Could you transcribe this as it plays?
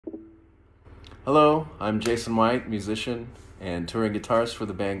Hello, I'm Jason White, musician and touring guitarist for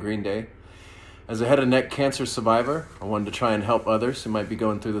the band Green Day. As a head and neck cancer survivor, I wanted to try and help others who might be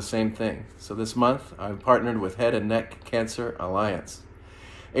going through the same thing. So this month, I've partnered with Head and Neck Cancer Alliance.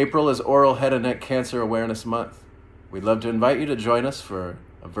 April is Oral Head and Neck Cancer Awareness Month. We'd love to invite you to join us for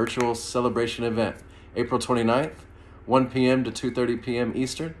a virtual celebration event, April 29th, 1 p.m. to 2:30 p.m.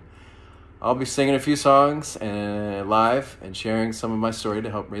 Eastern. I'll be singing a few songs live and sharing some of my story to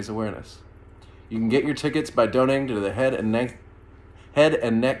help raise awareness. You can get your tickets by donating to the Head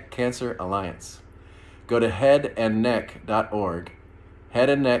and Neck Cancer Alliance. Go to headandneck.org,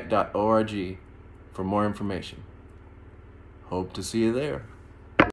 headandneck.org for more information. Hope to see you there.